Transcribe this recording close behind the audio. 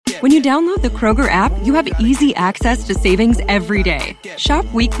When you download the Kroger app, you have easy access to savings every day. Shop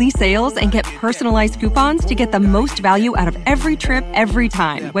weekly sales and get personalized coupons to get the most value out of every trip, every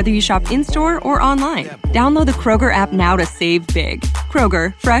time, whether you shop in-store or online. Download the Kroger app now to save big.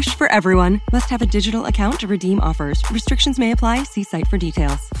 Kroger, fresh for everyone. Must have a digital account to redeem offers. Restrictions may apply. See site for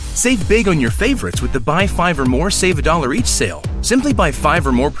details. Save big on your favorites with the Buy 5 or More, Save $1 each sale. Simply buy 5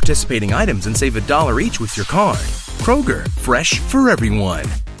 or more participating items and save $1 each with your card. Kroger, fresh for everyone.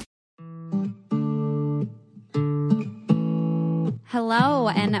 Hello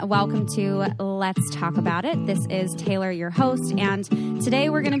and welcome to Let's Talk About It. This is Taylor, your host, and today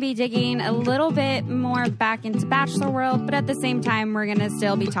we're going to be digging a little bit more back into Bachelor world, but at the same time, we're going to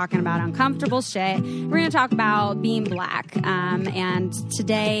still be talking about uncomfortable shit. We're going to talk about being Black, and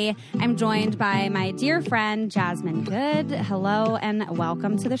today I'm joined by my dear friend, Jasmine Good. Hello and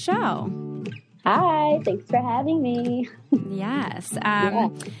welcome to the show. Hi, thanks for having me. Yes.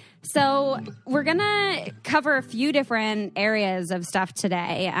 So we're going to cover a few different areas of stuff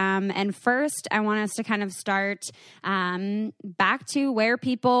today. And first, I want us to kind of start back to where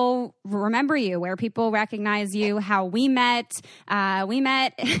people remember you, where people recognize you, how we met. We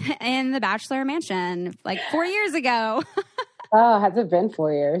met in the Bachelor Mansion like 4 years ago. Oh, has it been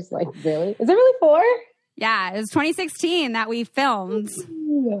 4 years? Like, really? Is it really 4? Yeah, it was 2016 that we filmed.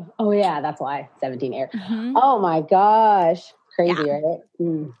 Oh, yeah, that's why. 17 aired. Mm-hmm. Oh, my gosh. Crazy, yeah. Right?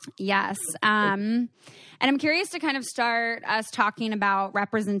 Mm. Yes. And I'm curious to kind of start us talking about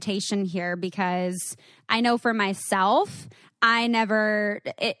representation here, because I know for myself,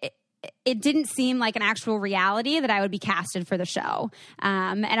 it didn't seem like an actual reality that I would be casted for the show.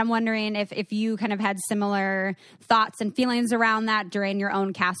 And I'm wondering if you kind of had similar thoughts and feelings around that during your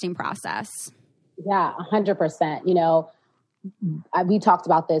own casting process. Yeah, 100%. You know, we talked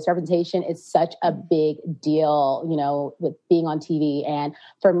about this. Representation is such a big deal, you know, with being on TV. And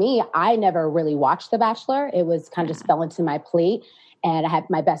for me, I never really watched The Bachelor. It was kind of just fell into my plate. And I had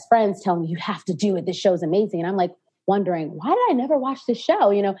my best friends telling me, you have to do it. This show's amazing. And I'm like wondering, why did I never watch this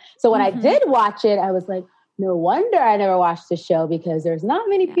show? You know, so when I did watch it, I was like, no wonder I never watched the show, because there's not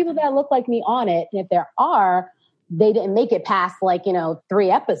many people that look like me on it. And if there are, they didn't make it past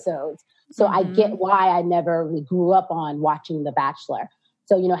 3 episodes. So I get why I never really grew up on watching The Bachelor.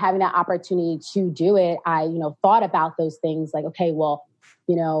 So, you know, having that opportunity to do it, I, you know, thought about those things like, okay, well,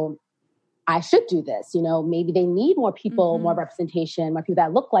 you know, I should do this. You know, maybe they need more people, more representation, more people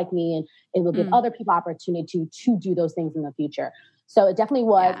that look like me, and it will give other people opportunity to do those things in the future. So it definitely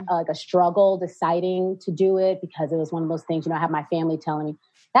was like a struggle deciding to do it, because it was one of those things, you know, I have my family telling me,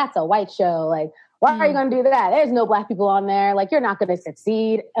 that's a white show. Like, why are you going to do that? There's no Black people on there. Like, you're not going to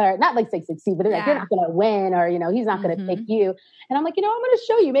succeed, or not like say succeed, but like, you're not going to win, or, you know, he's not going to pick you. And I'm like, you know, I'm going to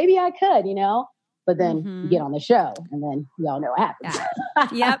show you. Maybe I could, you know, but then you get on the show and then y'all know what happens.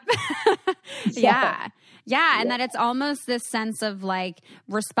 Yep. Yeah. And that it's almost this sense of like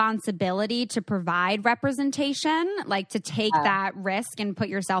responsibility to provide representation, like to take that risk and put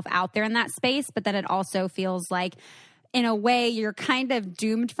yourself out there in that space. But then it also feels like, in a way, you're kind of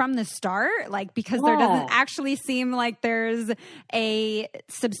doomed from the start, like, because there doesn't actually seem like there's a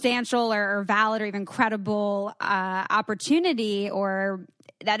substantial or valid or even credible opportunity, or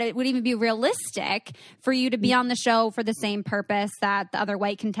that it would even be realistic for you to be on the show for the same purpose that the other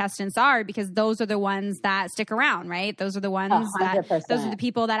white contestants are, because those are the ones that stick around, right? Those are the ones those are the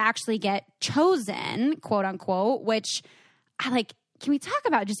people that actually get chosen, quote unquote, which I like. Can we talk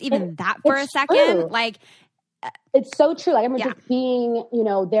about just even that for a second? True. Like, it's so true. Like, I remember just being, you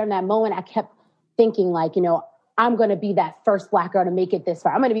know, there in that moment, I kept thinking like, you know, I'm going to be that first Black girl to make it this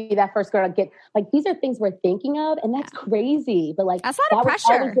far. I'm going to be that first girl to get, like, these are things we're thinking of. And that's crazy. But like, that's a lot of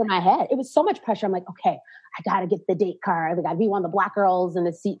pressure. Was always in my head. It was so much pressure. I'm like, okay, I got to get the date card. I got to be one of the Black girls in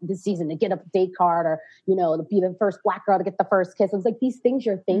this season to get a date card, or, you know, to be the first Black girl to get the first kiss. It was like these things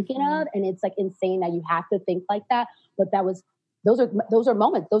you're thinking of. And it's like insane that you have to think like that. But those are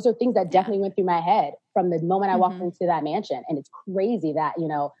moments. Those are things that definitely went through my head from the moment I walked into that mansion. And it's crazy that, you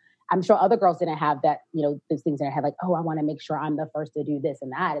know, I'm sure other girls didn't have that, you know, those things in their head, like, oh, I want to make sure I'm the first to do this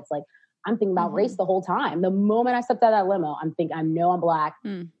and that. It's like, I'm thinking about race the whole time. The moment I stepped out of that limo, I know I'm Black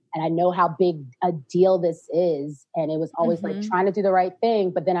and I know how big a deal this is. And it was always like trying to do the right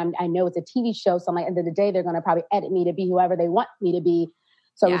thing. But then I know it's a TV show. So I'm like, at the end of the day, they're going to probably edit me to be whoever they want me to be.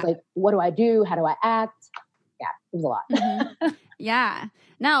 So it was like, what do I do? How do I act? Yeah, was a lot. Yeah.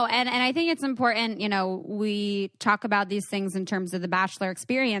 No, and I think it's important, we talk about these things in terms of the Bachelor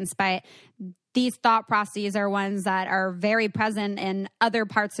experience, but these thought processes are ones that are very present in other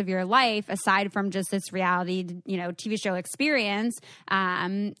parts of your life aside from just this reality, TV show experience.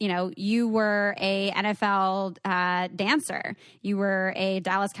 You were a NFL dancer. You were a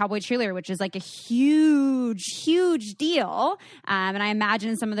Dallas Cowboy cheerleader, which is like a huge, huge deal. And I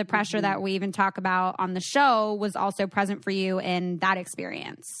imagine some of the pressure that we even talk about on the show was also present for you in that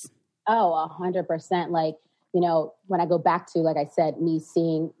experience. Oh, 100%. Like, when I go back to, like I said, me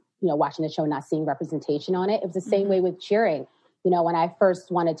seeing, watching the show, not seeing representation on it. It was the same way with cheering. When I first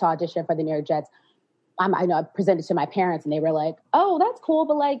wanted to audition for the New York Jets, I presented to my parents and they were like, oh, that's cool.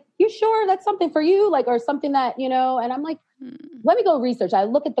 But like, you sure that's something for you? Like, or something that, and I'm like, let me go research. I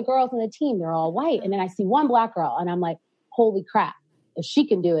look at the girls on the team. They're all white. And then I see one Black girl and I'm like, holy crap. If she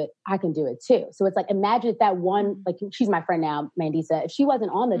can do it, I can do it too. So it's like, imagine if that one, like she's my friend now, Mandisa, if she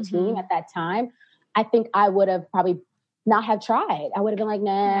wasn't on the team at that time, I think I would have probably not have tried. I would have been like,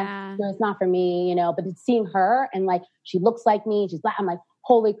 nah, no, it's not for me, but it's seeing her and like, she looks like me, she's Black. I'm like,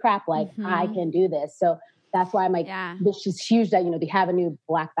 holy crap, like I can do this. So that's why I'm like, this is huge that, they have a new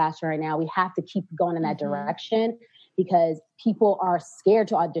Black Bachelor right now. We have to keep going in that direction because people are scared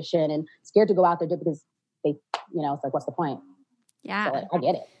to audition and scared to go out there because they, it's like, what's the point? Yeah. So like,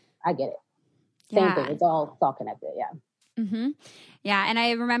 I get it. Same thing. It's all connected. Yeah. Yeah. And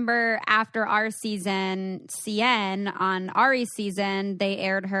I remember after our season, CN on Ari's season, they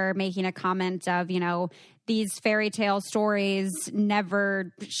aired her making a comment of, these fairy tale stories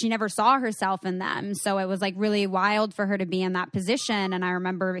she never saw herself in them. So it was like really wild for her to be in that position. And I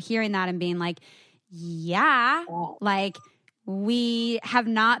remember hearing that and being like, like we have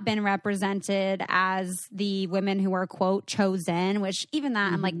not been represented as the women who are quote chosen, which even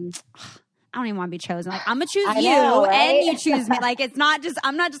that I'm like, I don't even want to be chosen. Like, I'm going to choose you and you choose me. Like, I'm not just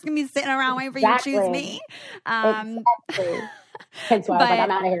going to be sitting around waiting for you to choose me. Exactly. Hence why I was like,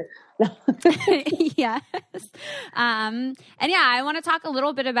 I'm out of here. Yes. And yeah, I want to talk a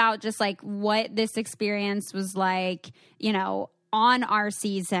little bit about just like what this experience was like, on our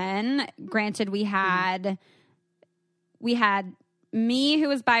season. Granted, we had me, who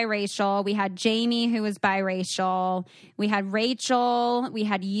was biracial. We had Jamie, who was biracial. We had Rachel. We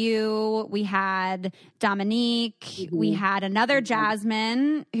had you. We had Dominique. We had another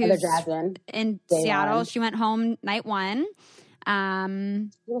Jasmine, who's in Seattle. She went home night one.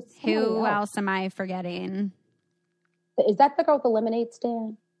 Who else am I forgetting? Is that the girl with the lemonade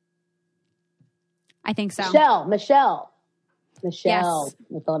stand? I think so. Michelle yes.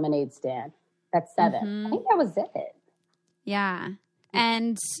 with the lemonade stand. That's 7. I think that was it. Yeah.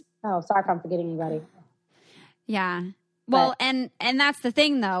 And sorry if I'm forgetting anybody. Yeah. Well, and that's the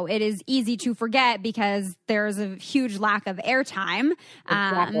thing though. It is easy to forget because there's a huge lack of airtime.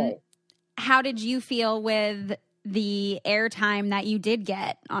 Exactly. How did you feel with the airtime that you did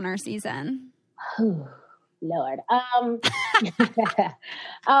get on our season? Lord.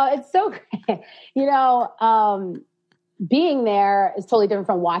 It's so great. Being there is totally different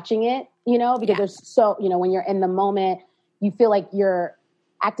from watching it, because there's so, when you're in the moment, you feel like you're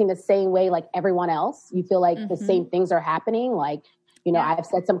acting the same way like everyone else. You feel like the same things are happening. Like, I've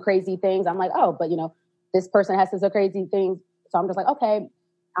said some crazy things. I'm like, oh, but this person has said some crazy things. So I'm just like, okay,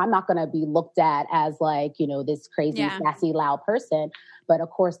 I'm not going to be looked at as like, this crazy, sassy, loud person. But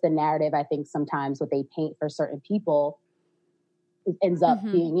of course, the narrative, I think sometimes what they paint for certain people ends up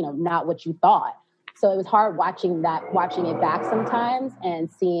being, not what you thought. So it was hard watching it back sometimes and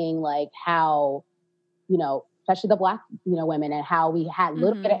seeing like how, especially the Black, women and how we had a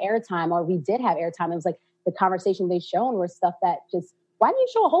little bit of airtime or we did have airtime. It was like the conversation they shown were stuff that just, why didn't you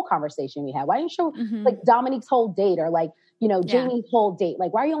show a whole conversation we had? Why didn't you show like Dominique's whole date or like, Jamie's whole date?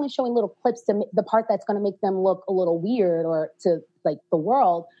 Like, why are you only showing little clips to the part that's going to make them look a little weird or to like the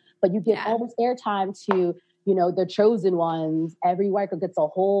world? But you give all this airtime to, the chosen ones. Every worker gets a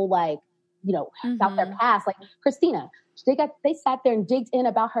whole like, about their past. Like Christina, they sat there and digged in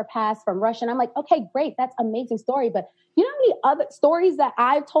about her past from Russia. And I'm like, okay, great. That's amazing story. But you know how many other stories that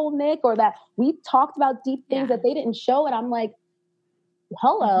I've told Nick or that we talked about deep things that they didn't show? And I'm like,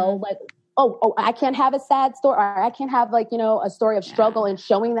 hello, like, oh, I can't have a sad story or I can't have like, a story of struggle and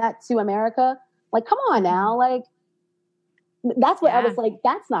showing that to America. Like, come on now. Like, that's what I was like,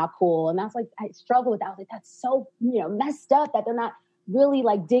 that's not cool. And that's like, I struggle with that. I was like, that's so, messed up that they're not really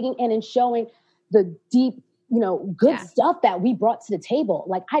like digging in and showing the deep, good stuff that we brought to the table.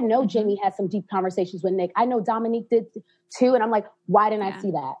 Like, I know Jamie had some deep conversations with Nick. I know Dominique did too. And I'm like, why didn't I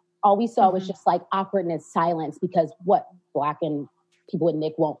see that? All we saw was just like awkwardness, silence, because what Black and people with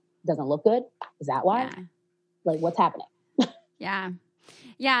Nick doesn't look good. Is that why? Like, what's happening? Yeah.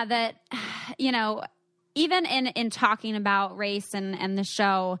 Yeah. That, you know, even in talking about race and the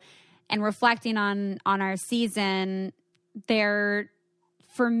show and reflecting on our season,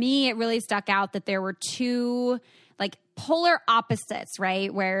 for me, it really stuck out that there were two like polar opposites,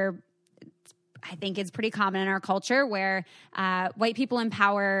 right? Where I think it's pretty common in our culture where white people in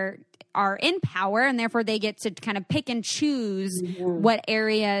power are in power, and therefore they get to kind of pick and choose what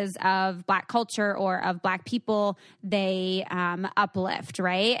areas of Black culture or of Black people they uplift,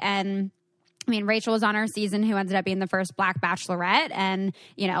 right? And I mean, Rachel was on our season, who ended up being the first Black Bachelorette, and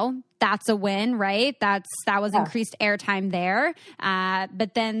you know, that's a win, right? That was increased airtime there.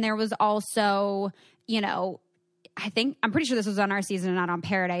 But then there was also, you know, I'm pretty sure this was on our season and not on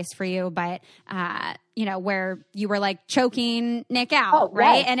Paradise for you, but, you know, where you were like choking Nick out,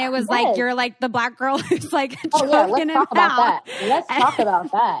 right? Yes, and it was like, you're like the Black girl who's like choking him out. Let's talk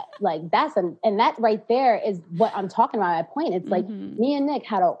about that. Like and that right there is what I'm talking about. My point. It's like me and Nick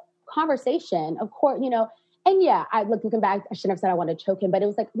had a conversation, of course, you know, and looking back, I shouldn't have said I wanted to choke him, but it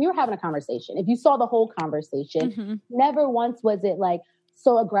was like, we were having a conversation. If you saw the whole conversation, never once was it like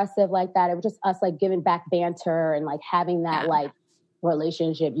so aggressive like that. It was just us like giving back banter and like having that like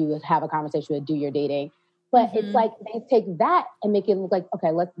relationship you would have a conversation with, do your dating. But it's like, they take that and make it look like,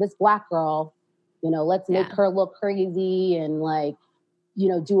 okay, this Black girl, you know, let's make her look crazy and like, you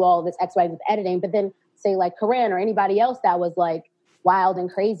know, do all this X, Y with editing. But then say like Corinne or anybody else that was like wild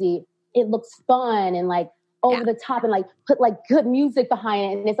and crazy, it looks fun and like over the top and like put like good music behind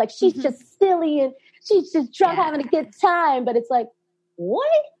it. And it's like, she's just silly and she's just drunk having a good time. But it's like, what?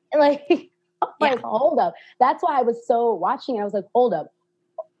 Like, hold up. That's why I was so watching it. I was like, hold up.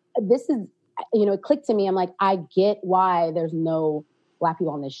 This is, you know, it clicked to me. I'm like, I get why there's no Black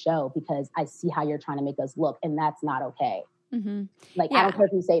people on this show, because I see how you're trying to make us look, and that's not okay. Like, I don't care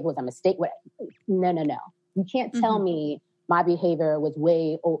if you say it was a mistake. No. You can't tell me my behavior was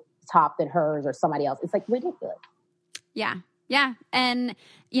way top than hers or somebody else. It's like ridiculous. Yeah. Yeah. And,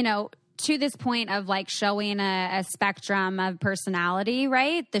 you know, to this point of like showing a spectrum of personality,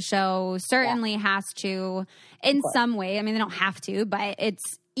 right? The show certainly has to, in some way, I mean, they don't have to, but it's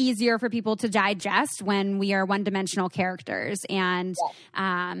easier for people to digest when we are one-dimensional characters. And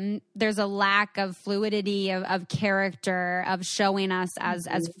there's a lack of fluidity of character, of showing us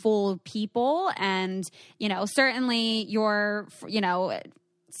as full people. And, you know, certainly your, you know,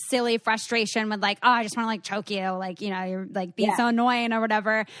 silly frustration with like, oh, I just want to like choke you, like, you know, you're like being so annoying or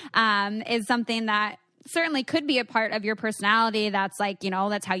whatever, is something that certainly could be a part of your personality. That's like, you know,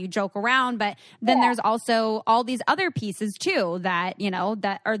 that's how you joke around. But then there's also all these other pieces too that, you know,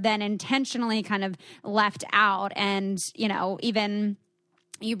 that are then intentionally kind of left out. And, you know, even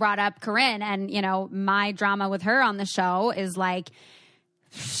you brought up Corinne, and, you know, my drama with her on the show is like,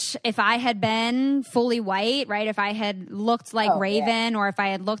 if I had been fully white, right? If I had looked like Raven, or if I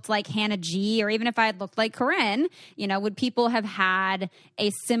had looked like Hannah G, or even if I had looked like Corinne, you know, would people have had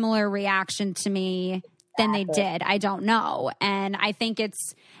a similar reaction to me than they did? I don't know. And I think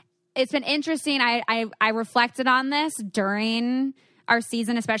it's been interesting. I reflected on this during our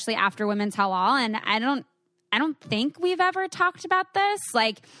season, especially after Women's Halal. And I don't think we've ever talked about this.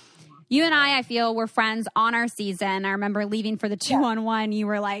 Like, you and I feel we're friends on our season. I remember leaving for the 2-on-1. You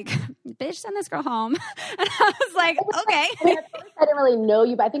were like, bitch, send this girl home. And I was like, okay. I mean, at first I didn't really know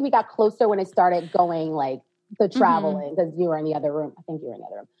you, but I think we got closer when it started going like the traveling, because you were in the other room. I think you were in the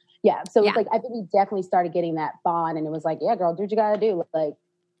other room. Yeah. So it's like, I think we definitely started getting that bond, and it was like, yeah, girl, do what you got to do. Like,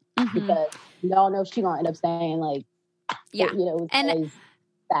 because we all know she's going to end up saying like, you know, it was always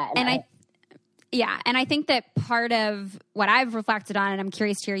that. And I think that part of what I've reflected on, and I'm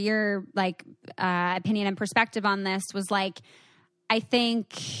curious to hear your like opinion and perspective on this, was like, I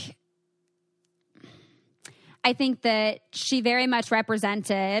think that she very much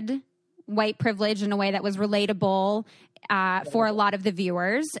represented white privilege in a way that was relatable for a lot of the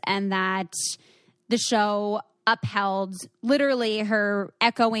viewers, and that the show upheld literally her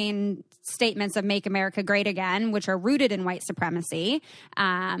echoing statements of "Make America Great Again," which are rooted in white supremacy.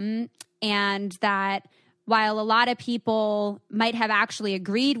 And that while a lot of people might have actually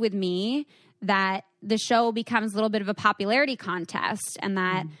agreed with me that the show becomes a little bit of a popularity contest, and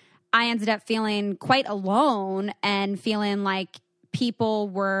that I ended up feeling quite alone and feeling like people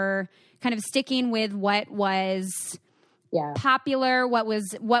were kind of sticking with what was popular, what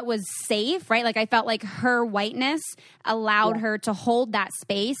was safe, right? Like, I felt like her whiteness allowed her to hold that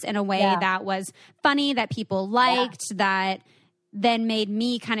space in a way that was funny, that people liked, that then made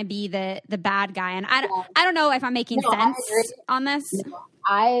me kind of be the bad guy. And I don't know if I'm making sense on this. No,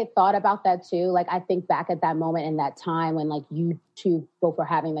 I thought about that too. Like, I think back at that moment in that time when like you two both were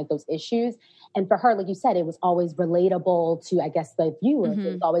having like those issues. And for her, like you said, it was always relatable to, I guess, the viewers.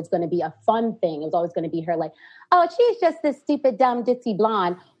 It was always going to be a fun thing. It was always going to be her like, oh, she's just this stupid, dumb, ditzy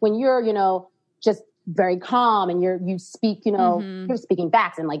blonde. When you're, you know, just very calm and you speak, you know, you're speaking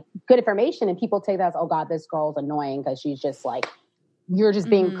facts and like good information. And people take that as, oh God, this girl's annoying because she's just like, you're just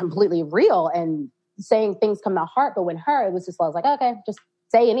being completely real and saying things come to heart. But when her, it was just, I was like, okay, just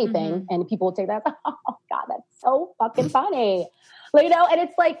say anything. And people would take that as, oh God, that's so fucking funny. Like, you know, and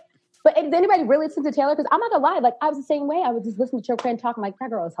it's like, but if anybody really listens to Taylor, because I'm not gonna lie, like I was the same way. I would just listen to your friend talking like,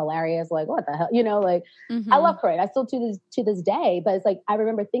 that girl is hilarious. Like, what the hell? You know, like I love Corinne. I still to this day, but it's like, I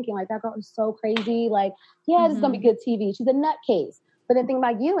remember thinking like, that girl is so crazy. Like, yeah, this is gonna be good TV. She's a nutcase. But then think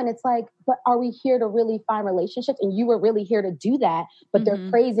about you, and it's like, but are we here to really find relationships? And you were really here to do that, but they're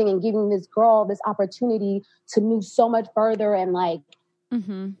praising and giving this girl this opportunity to move so much further and like,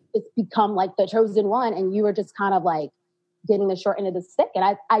 it's become like the chosen one. And you were just kind of like getting the short end of the stick.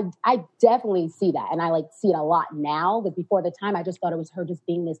 And I definitely see that. And I like see it a lot now, but before the time, I just thought it was her just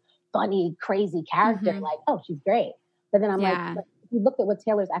being this funny, crazy character. Like, oh, she's great. But then I'm like, if you look at what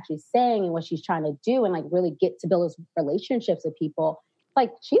Taylor's actually saying and what she's trying to do and like really get to build those relationships with people,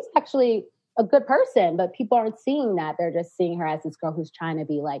 like she's actually a good person, but people aren't seeing that. They're just seeing her as this girl who's trying to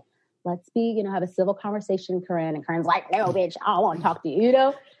be like, let's be, you know, have a civil conversation, Corinne. And Corinne's like, no, bitch, I don't want to talk to you, you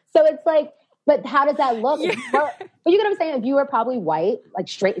know? So it's like, but how does that look? But you get what I'm saying? If you were probably white, like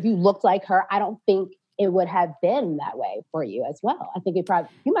straight, if you looked like her, I don't think it would have been that way for you as well. I think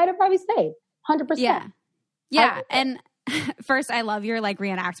you might have probably stayed 100%. Yeah. Yeah. And first, I love your like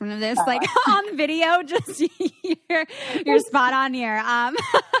reenactment of this, like on the video, just you're spot on here.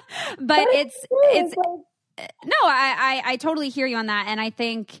 But it's no, I totally hear you on that. And I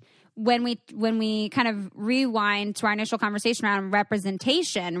think when we kind of rewind to our initial conversation around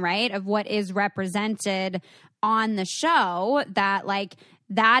representation, right, of what is represented on the show, that like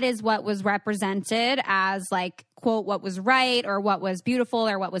that is what was represented as like, quote, what was right or what was beautiful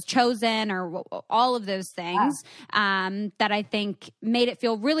or what was chosen or all of those things that I think made it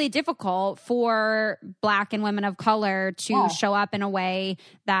feel really difficult for Black and women of color to show up in a way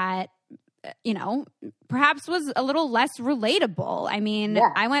that, you know, perhaps was a little less relatable. I mean,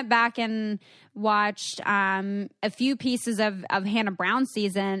 I went back and watched a few pieces of Hannah Brown's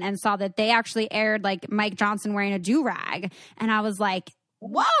season and saw that they actually aired like Mike Johnson wearing a do-rag. And I was like,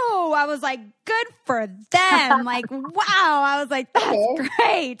 whoa, I was like, good for them. Like, wow. I was like, that's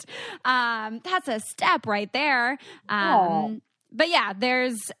great. That's a step right there. But yeah,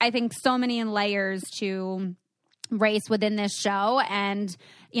 there's, I think, so many layers to race within this show. And,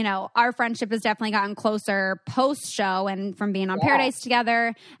 you know, our friendship has definitely gotten closer post-show and from being on Paradise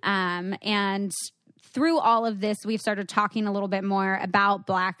together. And through all of this, we've started talking a little bit more about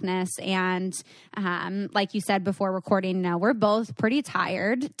Blackness. And like you said before recording, we're both pretty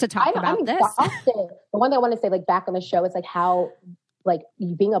tired to talk about this. The one thing I want to say, like back on the show, is like how, like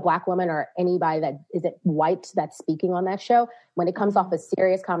you being a Black woman or anybody that isn't white that's speaking on that show, when it comes off a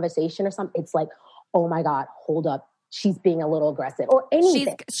serious conversation or something, it's like, oh my God, hold up. She's being a little aggressive or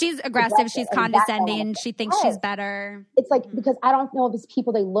anything. She's aggressive. She's condescending. She thinks she's better. It's like, because I don't know if it's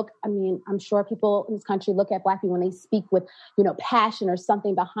people I mean, I'm sure people in this country look at Black people when they speak with, you know, passion or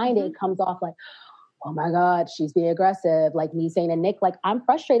something behind it. It comes off like, oh my God, she's being aggressive. Like me saying to Nick, like, I'm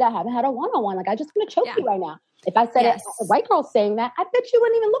frustrated. I haven't had a one-on-one. Like, I just want to choke you right now. If I said it, a white girl saying that, I bet you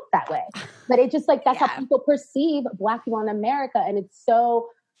wouldn't even look that way. But it just like, that's how people perceive Black people in America. And it's so,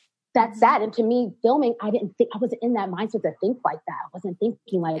 that's sad. And to me, filming, I wasn't in that mindset to think like that. I wasn't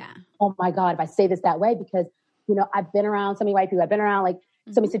thinking like, oh my God, if I say this that way, because, you know, I've been around so many white people. I've been around like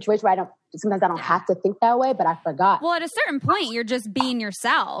so many situations where sometimes I don't have to think that way, but I forgot. Well, at a certain point, you're just being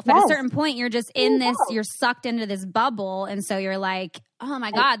yourself. At a certain point, you're just in this, you're sucked into this bubble. And so you're like, oh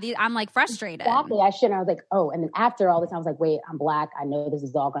my God, I'm like frustrated. Exactly. I was like, oh, and then after all this, I was like, wait, I'm Black. I know this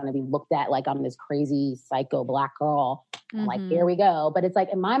is all going to be looked at like I'm this crazy psycho Black girl. I'm like, here we go. But it's like,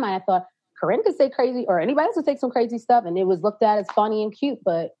 in my mind, I thought Corinne could say crazy or anybody else could say some crazy stuff. And it was looked at as funny and cute.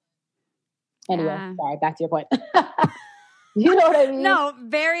 But anyway, sorry, back to your point. You know what I mean? No,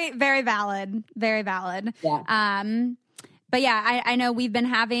 very, very valid. Very valid. Yeah. But yeah, I know we've been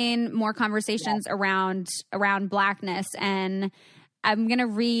having more conversations around Blackness, and I'm going to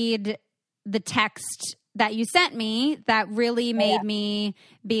read the text that you sent me that really made me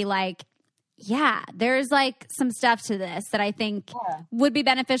be like, yeah, there's like some stuff to this that I think would be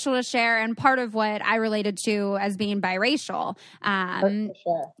beneficial to share. And part of what I related to as being biracial. For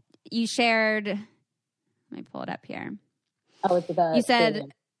sure. You shared, let me pull it up here. Oh, it's the you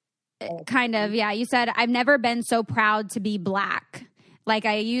said, kind of, you said, I've never been so proud to be Black. like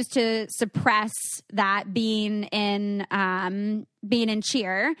I used to suppress that being in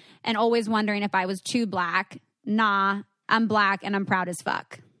cheer and always wondering if I was too Black. Nah, I'm Black and I'm proud as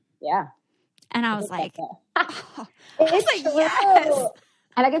fuck. Yeah. And I was like, oh. It's true. Yes.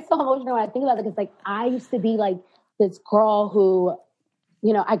 And I get so emotional when I think about it because like I used to be like this girl who,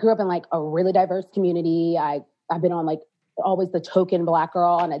 you know, I grew up in like a really diverse community. I've been on like always the token Black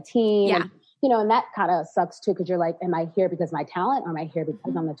girl on a team. Yeah. And, you know, and that kind of sucks too because you're like, am I here because of my talent or am I here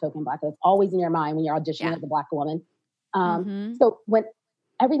because I'm the token Black girl? It's always in your mind when you're auditioning as a Black woman. So when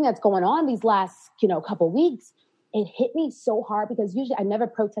everything that's going on these last, you know, couple weeks, it hit me so hard because usually I never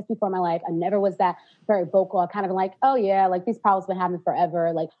protest before in my life. I never was that very vocal. I kind of like, oh yeah, like these problems been happening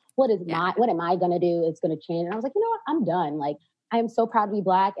forever. Like what am I going to do? It's going to change. And I was like, you know what? I'm done. Like I am so proud to be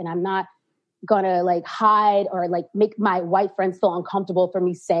Black and I'm not going to like hide or like make my white friends feel uncomfortable for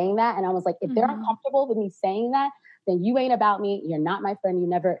me saying that. And I was like, if they're uncomfortable with me saying that, then you ain't about me. You're not my friend. You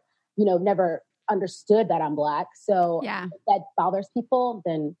never understood that I'm Black. So if that bothers people,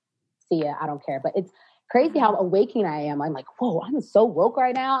 then see ya. I don't care. But it's crazy how awakening I am. I'm like, whoa, I'm so woke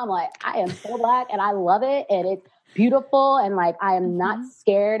right now. I'm like, I am so Black and I love it. And it's beautiful. And like, I am not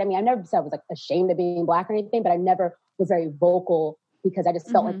scared. I mean, I never said I was like ashamed of being Black or anything, but I never was very vocal because I just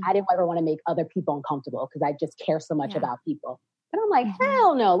felt like I didn't ever want to make other people uncomfortable because I just care so much about people. But I'm like,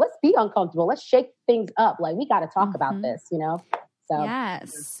 hell no, let's be uncomfortable. Let's shake things up. Like we got to talk about this, you know? So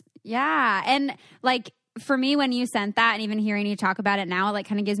yes. Yeah. And like, for me, when you sent that and even hearing you talk about it now, it like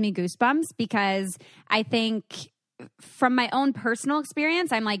kind of gives me goosebumps because I think from my own personal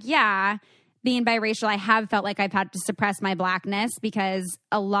experience, I'm like, yeah, being biracial, I have felt like I've had to suppress my Blackness because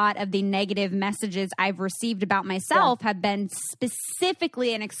a lot of the negative messages I've received about myself have been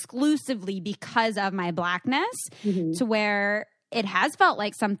specifically and exclusively because of my Blackness to where it has felt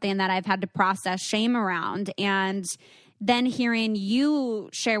like something that I've had to process shame around. And then hearing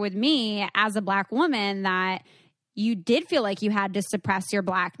you share with me as a Black woman that you did feel like you had to suppress your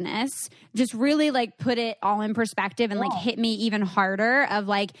Blackness, just really like put it all in perspective and like hit me even harder of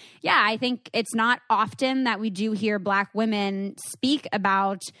like, yeah, I think it's not often that we do hear Black women speak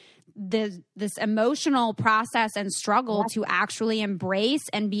about this emotional process and struggle to actually embrace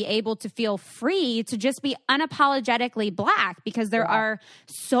and be able to feel free to just be unapologetically Black because there are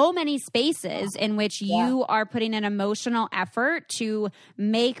so many spaces in which you are putting an emotional effort to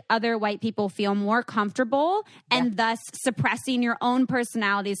make other white people feel more comfortable and thus suppressing your own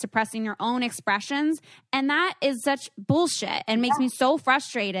personality, suppressing your own expressions. And that is such bullshit and makes me so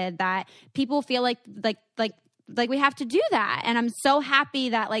frustrated that people feel like we have to do that. And I'm so happy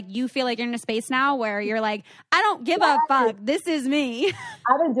that like you feel like you're in a space now where you're like, I don't give a fuck. This is me.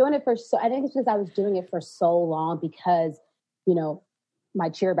 I've been doing it I think it's because I was doing it for so long because, you know, my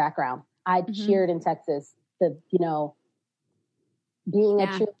cheer background. I cheered in Texas. Being a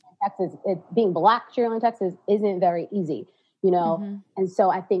cheerleader in Texas, being Black cheerleader in Texas isn't very easy, you know? And so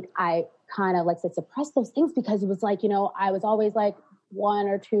I think I kind of like to suppress those things because it was like, you know, I was always like, one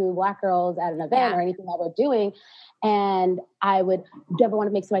or two Black girls at an event or anything that we're doing. And I would never want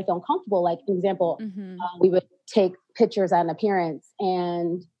to make somebody feel uncomfortable. Like, for example, we would take pictures at an appearance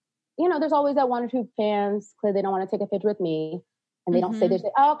and, you know, there's always that one or two fans, clearly they don't want to take a picture with me. And they don't say,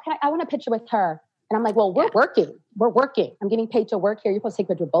 oh, I want a picture with her. And I'm like, well, we're working. I'm getting paid to work here. You're supposed to take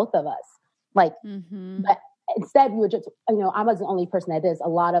a picture with both of us. Like, but instead, we would just, you know, I wasn't the only person that did this. A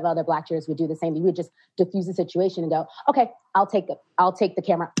lot of other Black cheerleaders would do the same. We would just diffuse the situation and go, okay, I'll take the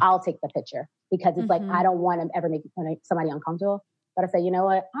camera. I'll take the picture because it's like, I don't want to ever make somebody uncomfortable. But I say, you know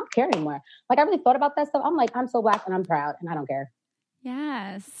what? I don't care anymore. Like I really thought about that stuff. I'm like, I'm so Black and I'm proud and I don't care.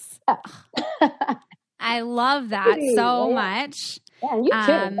 Yes. I love that so much. Yeah, and you too.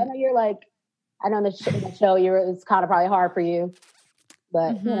 I know you're like, I know in the show it's kind of probably hard for you,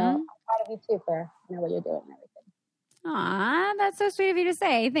 but you know, I'm proud of you too for what you're doing and everything. Aw, that's so sweet of you to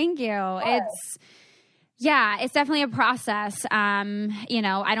say. Thank you. It's definitely a process. You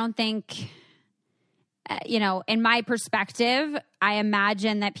know, I don't think, you know, in my perspective, I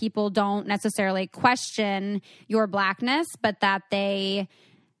imagine that people don't necessarily question your Blackness, but that they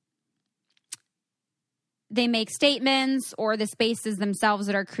make statements or the spaces themselves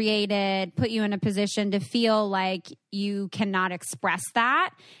that are created put you in a position to feel like you cannot express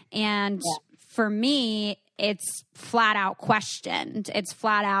that. And for me, it's flat out questioned. It's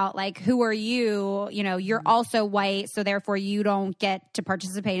flat out like, who are you? You know, you're also white, so therefore you don't get to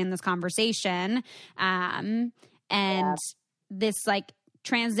participate in this conversation. And this like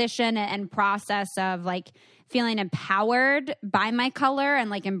transition and process of like feeling empowered by my color and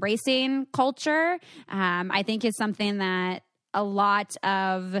like embracing culture, I think is something that a lot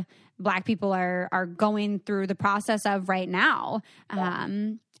of Black people are going through the process of right now.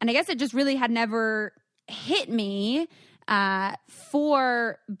 And I guess it just really had never hit me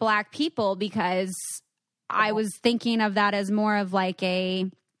for Black people, because I was thinking of that as more of like a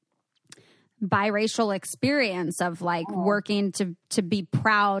biracial experience of like working to be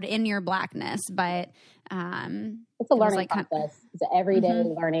proud in your Blackness. But it's a learning process. It's an everyday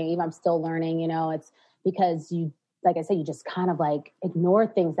learning. Even I'm still learning, you know, it's because you, like I said, you just kind of like ignore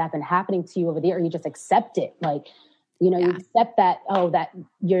things that have been happening to you over there, or you just accept it. Like, you know, you accept that, that,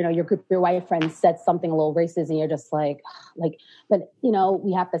 you know, your group, your white friend said something a little racist, and you're just like, but, you know,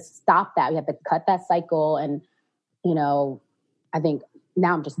 we have to stop that. We have to cut that cycle. And, you know, I think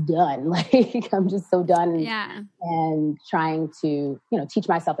now I'm just done. Like, I'm just so done and trying to, you know, teach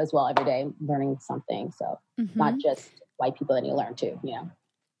myself as well every day, learning something. So not just white people that you learn too, you know?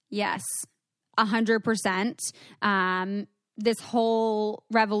 Yes, 100%. This whole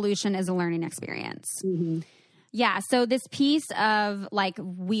revolution is a learning experience. Yeah. So this piece of like,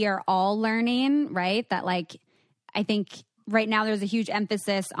 we are all learning, right? That like, I think right now there's a huge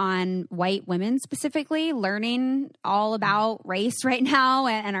emphasis on white women specifically learning all about race right now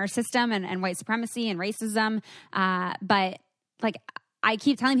and our system and white supremacy and racism. But like, I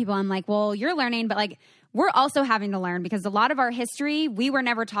keep telling people, I'm like, well, you're learning, but like, we're also having to learn, because a lot of our history, we were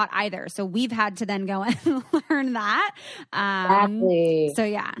never taught either. So we've had to then go and learn that. Exactly. So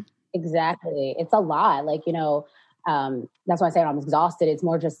yeah. Exactly. It's a lot. Like, you know, that's why I say I'm exhausted. It's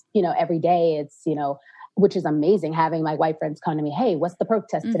more just, you know, every day it's, you know, which is amazing having my white friends come to me. Hey, what's the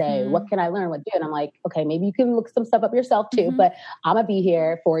protest today? What can I learn? What do? And I'm like, okay, maybe you can look some stuff up yourself too, but I'm gonna be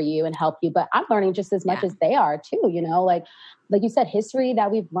here for you and help you. But I'm learning just as much as they are too, you know, like you said, history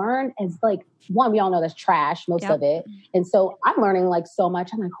that we've learned is like, one, we all know that's trash, most of it. And so I'm learning like so much.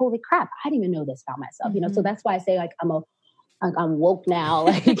 I'm like, holy crap, I didn't even know this about myself, you know? So that's why I say like, I'm woke now.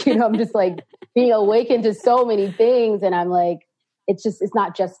 Like, you know, I'm just like being awakened to so many things. And I'm like, it's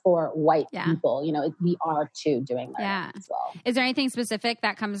not just for white people, you know, we are too doing that as well. Is there anything specific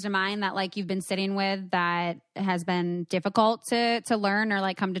that comes to mind that like you've been sitting with that has been difficult to learn or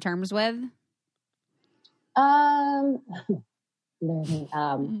like come to terms with?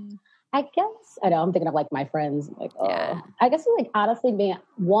 Learning, I guess, I know I'm thinking of like my friends, like, I guess like honestly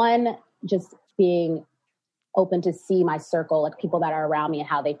being open to see my circle, like people that are around me and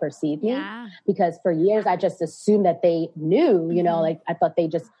how they perceive me. Because for years, I just assumed that they knew, you know, like I thought they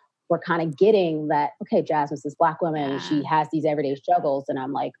just were kind of getting that, okay, Jasmine's this Black woman, and she has these everyday struggles. And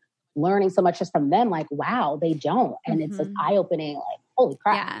I'm like learning so much just from them, like, wow, they don't. And it's just eye-opening, like, holy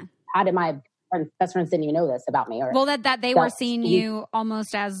crap. How did my best friends didn't even know this about me? Or well, that they were seeing you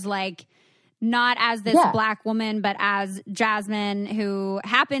almost as like, not as this Black woman, but as Jasmine, who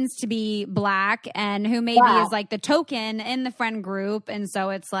happens to be Black and who maybe is like the token in the friend group. And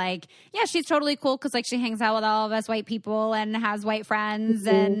so it's like, yeah, she's totally cool because like she hangs out with all of us white people and has white friends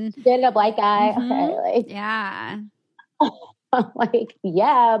and dated a Black guy. Okay, like, like,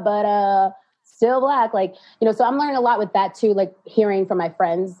 but still Black. Like, you know, so I'm learning a lot with that too, like hearing from my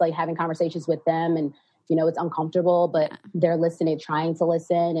friends, like having conversations with them, and, you know, it's uncomfortable, but they're listening, trying to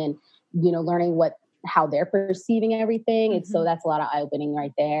listen, and, you know, learning how they're perceiving everything. And so that's a lot of eye-opening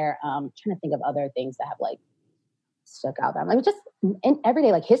right there. Trying to think of other things that have like stuck out there. I mean, just in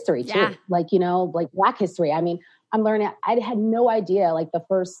everyday, like history too. Like, you know, like Black history. I mean, I'm learning, I had no idea, like the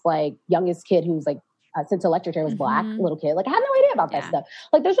first, like youngest kid who's like sent to lecture chair was Black, little kid. Like I had no idea about that stuff.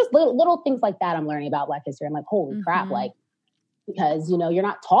 Like there's just little things like that I'm learning about Black history. I'm like, holy crap. Like, because, you know, you're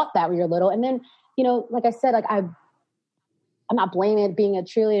not taught that when you're little. And then, you know, like I said, like I'm not blaming it being a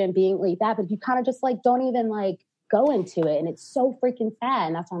cheerleader and being like that, but you kind of just like don't even like go into it, and it's so freaking sad.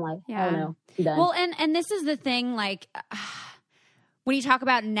 And that's why I'm like, oh no, I'm done. Well, and this is the thing, like when you talk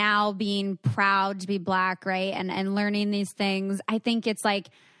about now being proud to be Black, right, and learning these things, I think it's like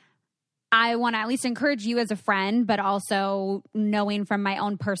I want to at least encourage you as a friend, but also knowing from my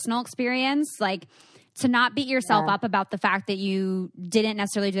own personal experience, like to not beat yourself up about the fact that you didn't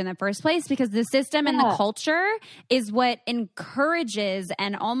necessarily do it in the first place, because the system and the culture is what encourages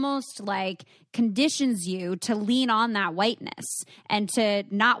and almost like conditions you to lean on that whiteness and to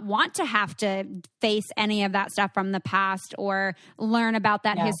not want to have to face any of that stuff from the past or learn about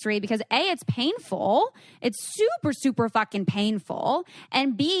that history, because A, it's painful. It's super, super fucking painful.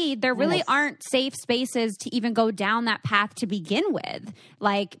 And B, there really aren't safe spaces to even go down that path to begin with.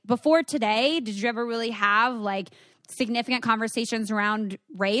 Like before today, did you ever really have like significant conversations around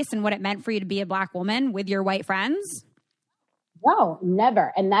race and what it meant for you to be a Black woman with your white friends? No,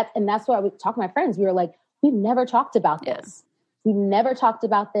 never. And that's why we talk to my friends. We were like, we've never talked about this. We've never talked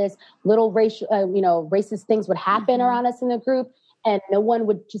about this. Little racial, racist things would happen around us in the group. And no one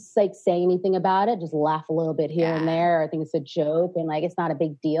would just like say anything about it, just laugh a little bit here and there. I think it's a joke and like, it's not a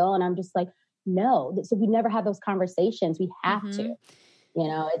big deal. And I'm just like, no. So we never have those conversations. We have to, you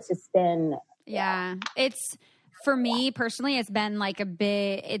know, it's just been. Yeah. It's, for me personally, it's been like a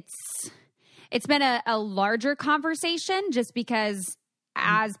bit, it's been a larger conversation just because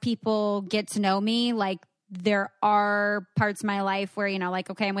as people get to know me, like there are parts of my life where, you know, like,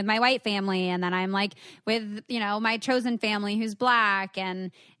 okay, I'm with my white family and then I'm like with, you know, my chosen family who's Black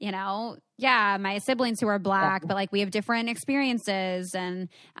and, you know, yeah, my siblings who are Black, but like we have different experiences. And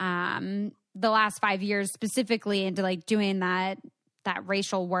the last 5 years specifically into like doing that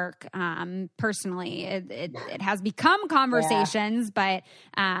racial work, personally, it has become conversations, but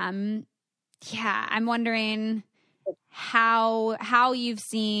I'm wondering how you've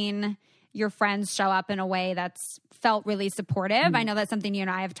seen your friends show up in a way that's felt really supportive. I know that's something you and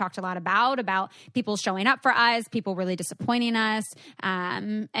I have talked a lot about people showing up for us, people really disappointing us.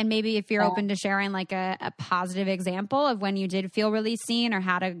 And maybe if you're open to sharing like a positive example of when you did feel really seen or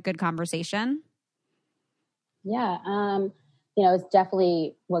had a good conversation. Yeah. You know, it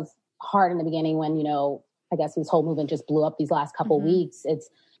definitely was hard in the beginning when, you know, I guess this whole movement just blew up these last couple weeks. It's,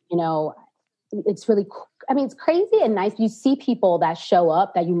 you know, it's really, I mean, it's crazy and nice. You see people that show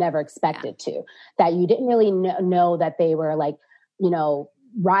up that you never expected to, that you didn't really know that they were like, you know,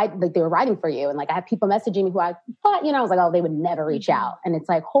 like they were writing for you. And like, I had people messaging me who I thought, you know, I was like, oh, they would never reach out. And it's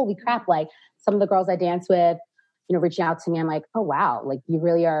like, holy crap. Like some of the girls I dance with, you know, reaching out to me, I'm like, oh, wow. Like you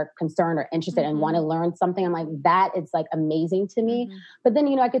really are concerned or interested and want to learn something. I'm like, that is like amazing to me. But then,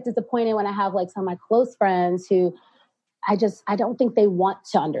 you know, I get disappointed when I have like some of my close friends who I don't think they want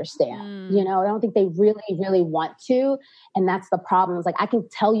to understand, you know, I don't think they really, really want to. And that's the problem. It's like, I can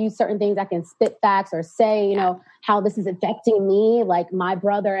tell you certain things, I can spit facts or say, you know, how this is affecting me, like my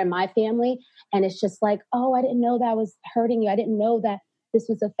brother and my family. And it's just like, oh, I didn't know that was hurting you. I didn't know that this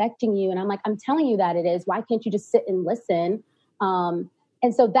was affecting you. And I'm like, I'm telling you that it is. Why can't you just sit and listen?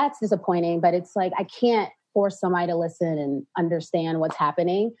 And so that's disappointing, but it's like, I can't force somebody to listen and understand what's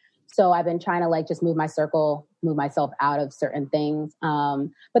happening. So I've been trying to like just move myself out of certain things.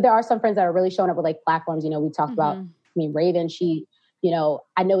 But there are some friends that are really showing up with like platforms. You know, we talked about, I mean, Raven, she, you know,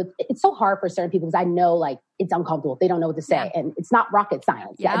 I know it's so hard for certain people because I know like it's uncomfortable. They don't know what to say and it's not rocket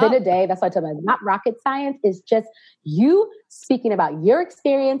science. At the end of the day, that's why I tell them it's not rocket science. It's just you speaking about your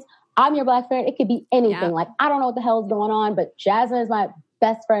experience. I'm your Black friend. It could be anything. Like, I don't know what the hell is going on, but Jasmine is my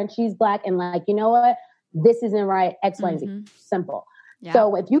best friend. She's Black. And like, you know what? This isn't right. X, Y, and Z. Simple. Yeah.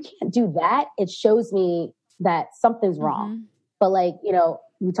 So if you can't do that, it shows me that something's wrong. But like, you know,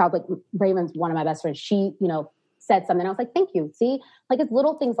 we talked like Raven's one of my best friends. She, you know, said something. I was like, thank you. See, like it's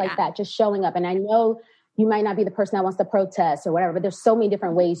little things like that, just showing up. And I know you might not be the person that wants to protest or whatever, but there's so many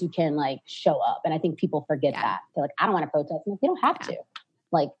different ways you can like show up. And I think people forget that. They're like, I don't want to protest. Like, you don't have to.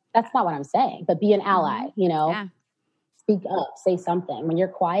 Like, that's not what I'm saying, but be an ally, you know, speak up, say something. When you're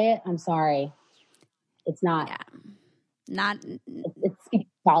quiet, I'm sorry. It's not. It speaks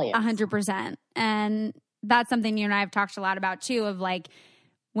volumes. 100%. And that's something you and I have talked a lot about too, of like,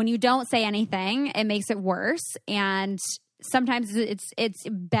 when you don't say anything, it makes it worse. And sometimes it's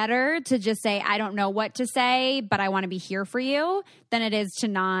better to just say, I don't know what to say, but I want to be here for you, than it is to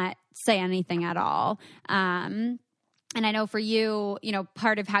not say anything at all. And I know for you, you know,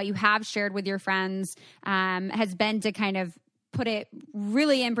 part of how you have shared with your friends has been to kind of put it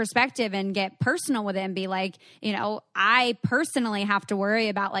really in perspective and get personal with it and be like, you know, I personally have to worry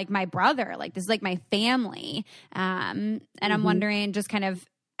about like my brother, like this is like my family. And I'm wondering just kind of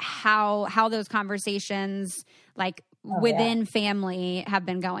how those conversations like within family have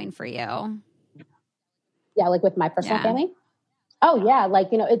been going for you. Yeah. Like with my personal family. Oh yeah.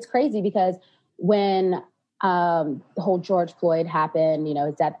 Like, you know, it's crazy because when the whole George Floyd happened, you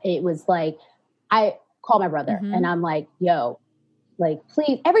know, it was like, I call my brother and I'm like, yo, like,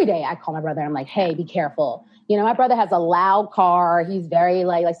 please, every day I call my brother. I'm like, hey, be careful. You know, my brother has a loud car. He's very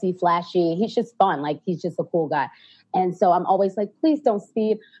like, I see flashy. He's just fun. Like, he's just a cool guy. And so I'm always like, please don't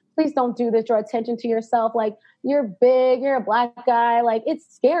speed. Please don't do this. Draw attention to yourself. Like, you're big, you're a Black guy. Like, it's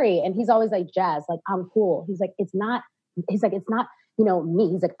scary. And he's always like, Jazz, like, I'm cool. He's like, it's not, you know, me.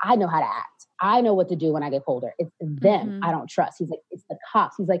 He's like, I know how to act. I know what to do when I get older. It's them I don't trust. He's like, it's the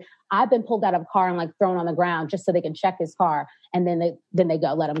cops. He's like, I've been pulled out of a car and like thrown on the ground just so they can check his car. And then they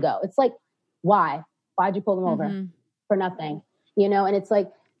go, let him go. It's like, why? Why'd you pull him over? For nothing, you know? And it's like,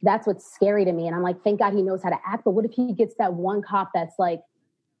 that's what's scary to me. And I'm like, thank God he knows how to act. But what if he gets that one cop that's like,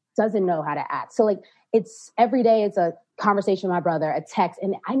 doesn't know how to act? So like, it's every day it's a conversation with my brother, a text.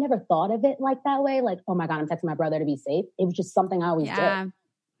 And I never thought of it like that way. Like, oh my God, I'm texting my brother to be safe. It was just something I always did.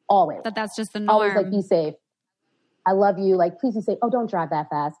 Always. That's just the norm. Always like, be safe. I love you. Like, please you say, oh, don't drive that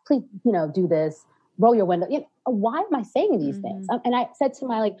fast. Please, do this. Roll your window. Why am I saying these things? And I said to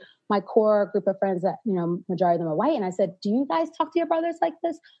my core group of friends that, majority of them are white. And I said, do you guys talk to your brothers like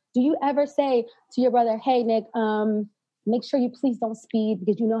this? Do you ever say to your brother, hey, Nick, make sure you please don't speed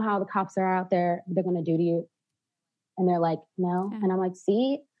because you know how the cops are out there, they're going to do to you. And they're like, no. Yeah. And I'm like,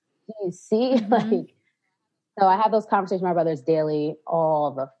 see, do you see? So I have those conversations with my brothers daily,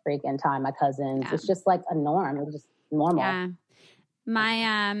 all the freaking time, my cousins. Yeah. It's just like a norm. It's just normal. Yeah.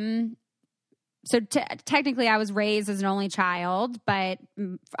 My, so technically I was raised as an only child, but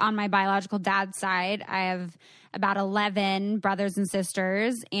on my biological dad's side, I have about 11 brothers and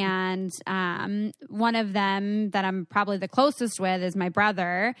sisters. And one of them that I'm probably the closest with is my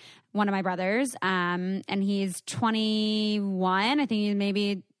brother, one of my brothers. And he's 21. I think he's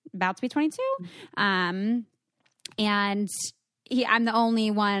maybe about to be 22. And I'm the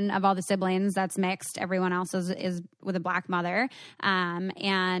only one of all the siblings that's mixed. Everyone else is with a Black mother.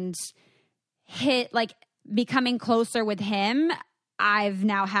 And becoming closer with him, I've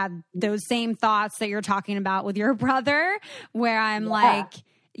now had those same thoughts that you're talking about with your brother, where I'm like,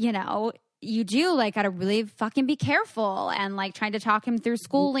 you do gotta really fucking be careful, and trying to talk him through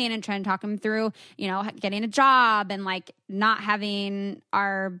schooling and trying to talk him through, getting a job, and not having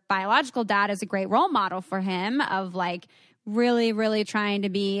our biological dad as a great role model for him of really, really trying to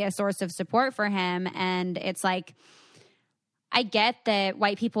be a source of support for him. And it's I get that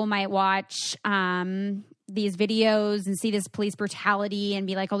white people might watch these videos and see this police brutality and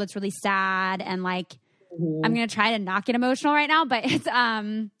be like, oh, that's really sad. And I'm going to try to not get emotional right now, but it's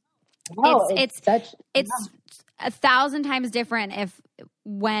 1,000 times different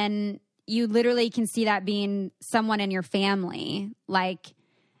when you literally can see that being someone in your family,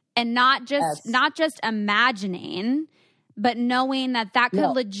 and not just imagining, but knowing that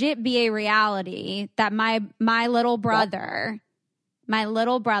could legit be a reality, that my little brother,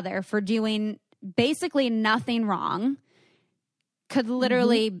 for doing basically nothing wrong could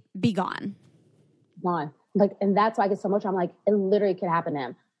literally be gone. And that's why I get so much. I'm like, it literally could happen to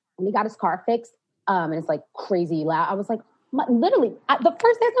him. When he got his car fixed, and it's crazy loud. I was like, literally, the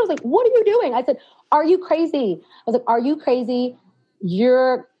first day I was like, what are you doing? I said, are you crazy? I was like, are you crazy?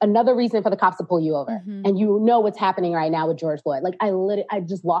 You're another reason for the cops to pull you over. And you know what's happening right now with George Floyd. I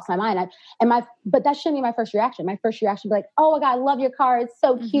just lost my mind. But that shouldn't be my first reaction. My first reaction would be like, oh my God, I love your car. It's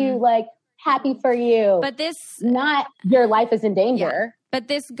so cute. Happy for you. But this, not your life is in danger. Yeah. But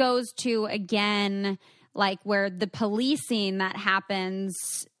this goes to, again, where the policing that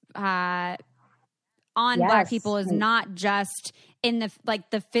happens on Black people is not just in the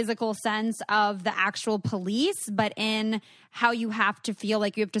physical sense of the actual police, but in how you have to feel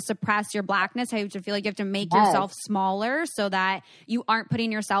like you have to suppress your Blackness, how you have to feel like you have to make yourself smaller so that you aren't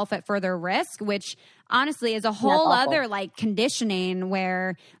putting yourself at further risk, which honestly is a whole other conditioning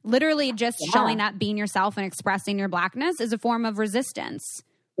where literally just showing up, being yourself and expressing your Blackness is a form of resistance.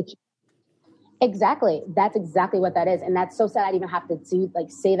 Exactly. That's exactly what that is. And that's so sad. I'd even have to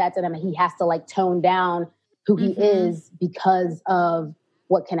say that to them. He has to tone down who he is because of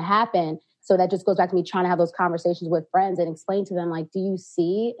what can happen. So that just goes back to me trying to have those conversations with friends and explain to them, do you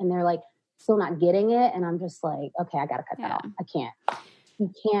see? And they're still not getting it. And I'm just like, okay, I got to cut that off. I can't.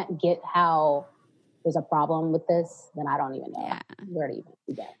 You can't get how there's a problem with this, then I don't even know where to even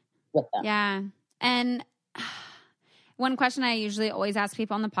begin with them. Yeah. And one question I usually always ask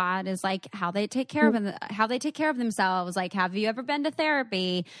people on the pod is how they take care of themselves. Have you ever been to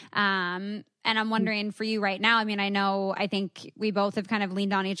therapy? And I'm wondering for you right now, I think we both have kind of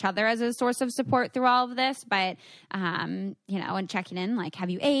leaned on each other as a source of support through all of this, but, and checking in,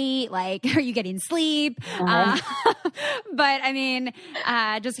 have you ate? Are you getting sleep? But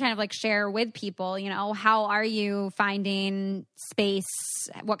just kind of share with people, how are you finding space?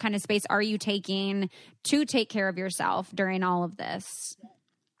 What kind of space are you taking to take care of yourself during all of this?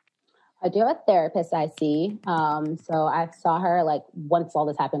 I do have a therapist I see. So I saw her once all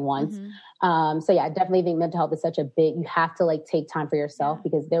this happened once. So I definitely think mental health is such a big, you have to take time for yourself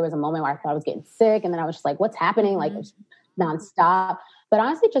because there was a moment where I thought I was getting sick and then I was just what's happening? Nonstop. But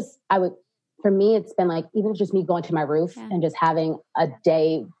honestly, for me, it's been even just me going to my roof and just having a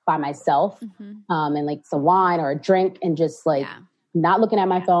day by myself and some wine or a drink and just not looking at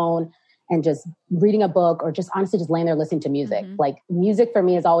my phone and just reading a book or just honestly just laying there listening to music. Music for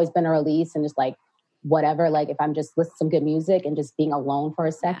me has always been a release and just whatever, if I'm just listening to some good music and just being alone for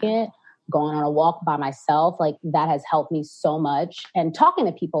a second, going on a walk by myself, that has helped me so much. And talking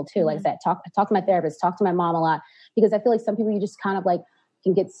to people too, like I said, talk to my therapist, talk to my mom a lot, because I feel some people you just kind of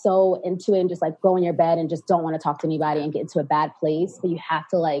can get so into it and just go in your bed and just don't want to talk to anybody and get into a bad place. But you have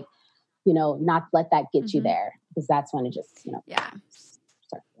to not let that get you there. because that's when it just,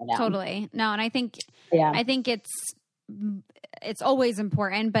 starts going down. Totally. No. And I think it's always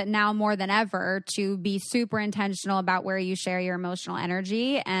important, but now more than ever, to be super intentional about where you share your emotional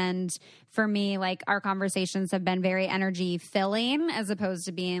energy. And for me, like, our conversations have been very energy filling, as opposed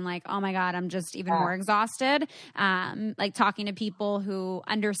to being like, oh my God, I'm just even more exhausted. Like, talking to people who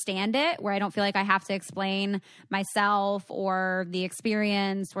understand it, where I don't feel like I have to explain myself or the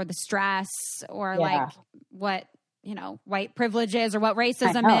experience or the stress or like what, white privilege is or what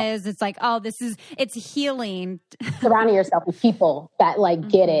racism is. It's like, it's healing. Surrounding yourself with people that like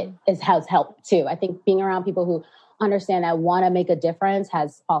get it has helped too. I think being around people who understand that want to make a difference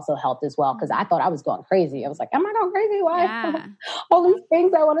has also helped as well. Cause I thought I was going crazy. I was like, am I going crazy? Why? Yeah. All these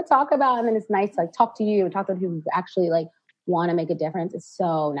things I want to talk about. And then it's nice to like talk to you and talk to people who actually like want to make a difference. It's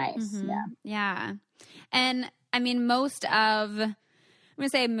so nice. Mm-hmm. Yeah. And I mean, I'm going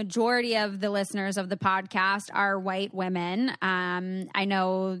to say majority of the listeners of the podcast are white women. I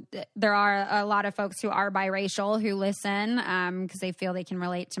know there are a lot of folks who are biracial who listen because they feel they can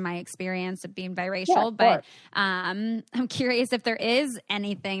relate to my experience of being biracial. But I'm curious if there is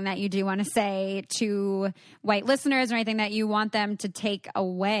anything that you do want to say to white listeners or anything that you want them to take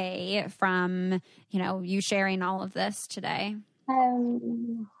away from, you sharing all of this today.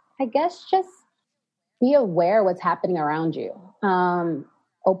 I guess just be aware what's happening around you.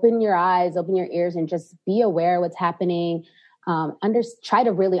 Open your eyes, open your ears, and just be aware what's happening. Try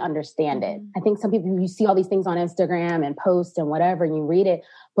to really understand it. I think some people, you see all these things on Instagram and posts and whatever, and you read it,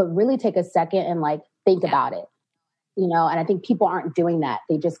 but really take a second and like think about it, and I think people aren't doing that.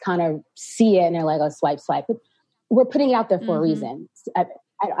 They just kind of see it and they're like, oh, swipe. But we're putting it out there for a reason.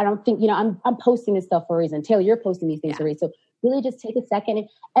 I don't think, I'm posting this stuff for a reason. Taylor, you're posting these things for a reason. So really just take a second in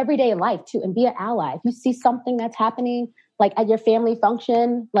everyday life too, and be an ally. If you see something that's happening, like at your family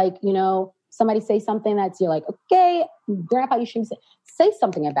function, like, somebody say something you're like, okay, grandpa, you shouldn't say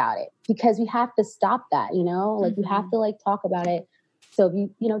something about it, because we have to stop that, like you have to like talk about it. So if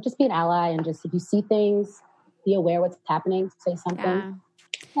you, just be an ally, and just, if you see things, be aware what's happening, say something.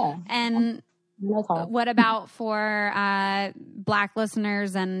 Yeah. And what about for Black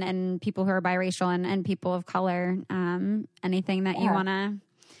listeners and people who are biracial and people of color? Anything that you want to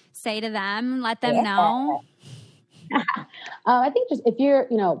say to them? Let them know. I think just if you're,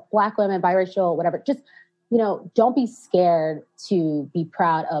 Black women, biracial, whatever, just, don't be scared to be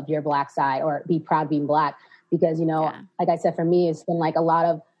proud of your Black side or be proud of being Black, because, like I said, for me, it's been like a lot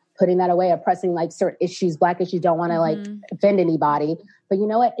of putting that away, oppressing like certain issues, Black issues, don't want to like offend anybody. But you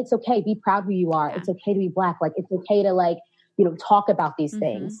know what? It's okay. Be proud who you are. Yeah. It's okay to be Black. Like, it's okay to like, talk about these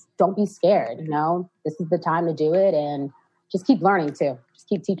things. Don't be scared. This is the time to do it, and just keep learning too. Just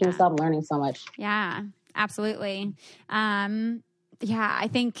keep teaching yourself, learning so much. Yeah, absolutely. I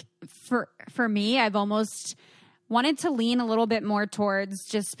think for me, I've almost wanted to lean a little bit more towards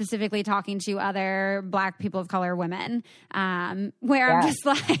just specifically talking to other Black people of color women, where I'm just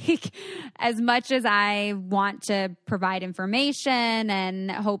like, as much as I want to provide information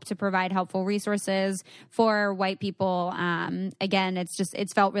and hope to provide helpful resources for white people, again,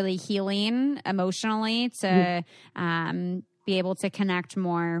 it's felt really healing emotionally to be able to connect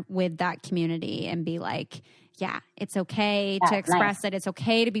more with that community and be like, it's okay to express it. It's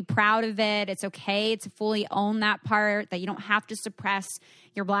okay to be proud of it. It's okay to fully own that part, that you don't have to suppress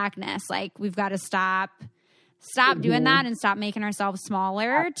your Blackness. Like, we've got to stop doing that and stop making ourselves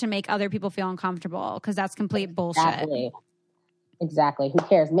smaller to make other people feel uncomfortable, because that's complete bullshit. Exactly. Who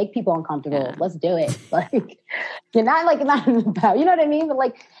cares? Make people uncomfortable. Yeah. Let's do it. Like, you're not about, you know what I mean? But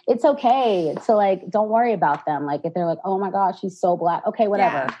like, it's okay to like, don't worry about them. Like, if they're like, oh my gosh, she's so Black. Okay,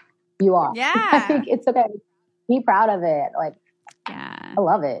 whatever. You are. Yeah. Like, it's okay. Be proud of it. Like, I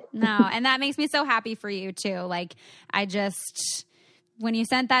love it. No, and that makes me so happy for you too. Like, when you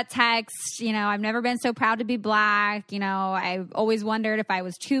sent that text, I've never been so proud to be Black. I always wondered if I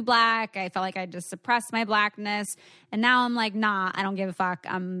was too Black. I felt like I just suppressed my Blackness. And now I'm like, nah, I don't give a fuck.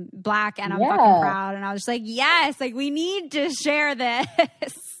 I'm Black and I'm fucking proud. And I was just like, yes, like, we need to share this.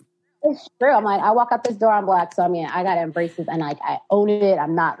 It's true. I'm like, I walk out this door, I'm Black. So I mean, I got to embrace it, and like, I own it.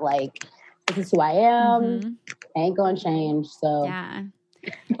 I'm not like, this is who I am. I ain't going to change. So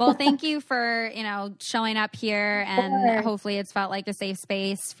well, thank you for, showing up here, and hopefully it's felt like a safe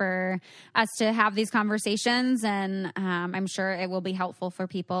space for us to have these conversations. And I'm sure it will be helpful for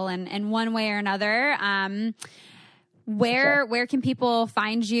people in one way or another. Where can people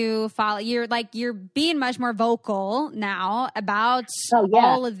find you? Follow you're being much more vocal now about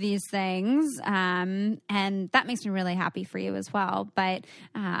all of these things, and that makes me really happy for you as well. But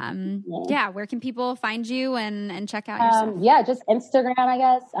where can people find you and check out your stuff? Just Instagram, I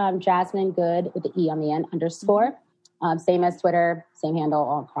guess. Jasmine Good with the E on the end _ same as Twitter, same handle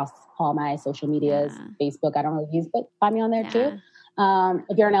all across all my social medias. Facebook, I don't really use, but find me on there too.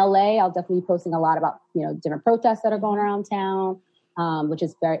 If you're in LA, I'll definitely be posting a lot about, different protests that are going around town, which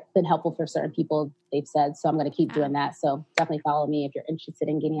has been helpful for certain people, they've said. So I'm going to keep doing that. So definitely follow me if you're interested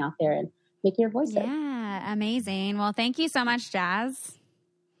in getting out there and making your voice heard. Yeah, amazing. Well, thank you so much, Jazz.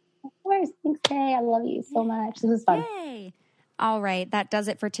 Of course. Thanks, Kay. I love you so much. This was fun. Yay. All right, that does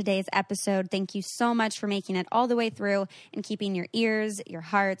it for today's episode. Thank you so much for making it all the way through and keeping your ears, your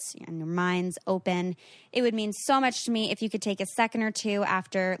hearts, and your minds open. It would mean so much to me if you could take a second or two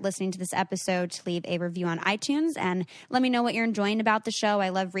after listening to this episode to leave a review on iTunes and let me know what you're enjoying about the show. I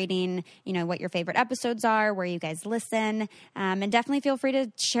love reading, what your favorite episodes are, where you guys listen, and definitely feel free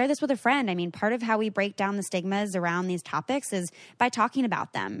to share this with a friend. I mean, part of how we break down the stigmas around these topics is by talking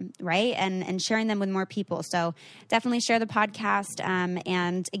about them, right? And sharing them with more people. So definitely share the podcast.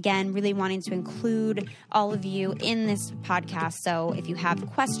 And again, really wanting to include all of you in this podcast. So if you have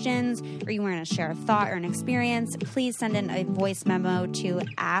questions or you want to share a thought or an experience, please send in a voice memo to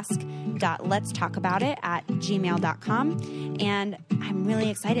ask.letstalkaboutit@gmail.com. And I'm really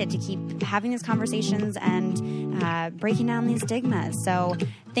excited to keep having these conversations and breaking down these stigmas. So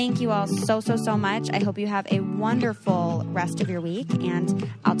thank you all so much. I hope you have a wonderful rest of your week,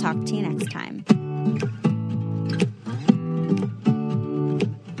 and I'll talk to you next time.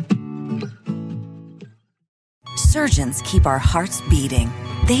 Surgeons keep our hearts beating.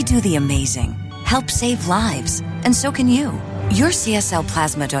 They do the amazing, help save lives, and so can you. Your CSL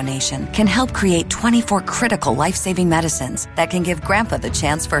plasma donation can help create 24 critical life-saving medicines that can give Grandpa the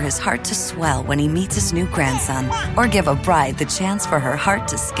chance for his heart to swell when he meets his new grandson, or give a bride the chance for her heart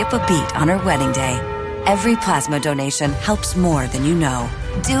to skip a beat on her wedding day. Every plasma donation helps more than you know.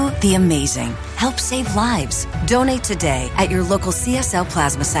 Do the amazing. Help save lives. Donate today at your local CSL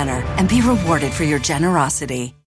Plasma Center and be rewarded for your generosity.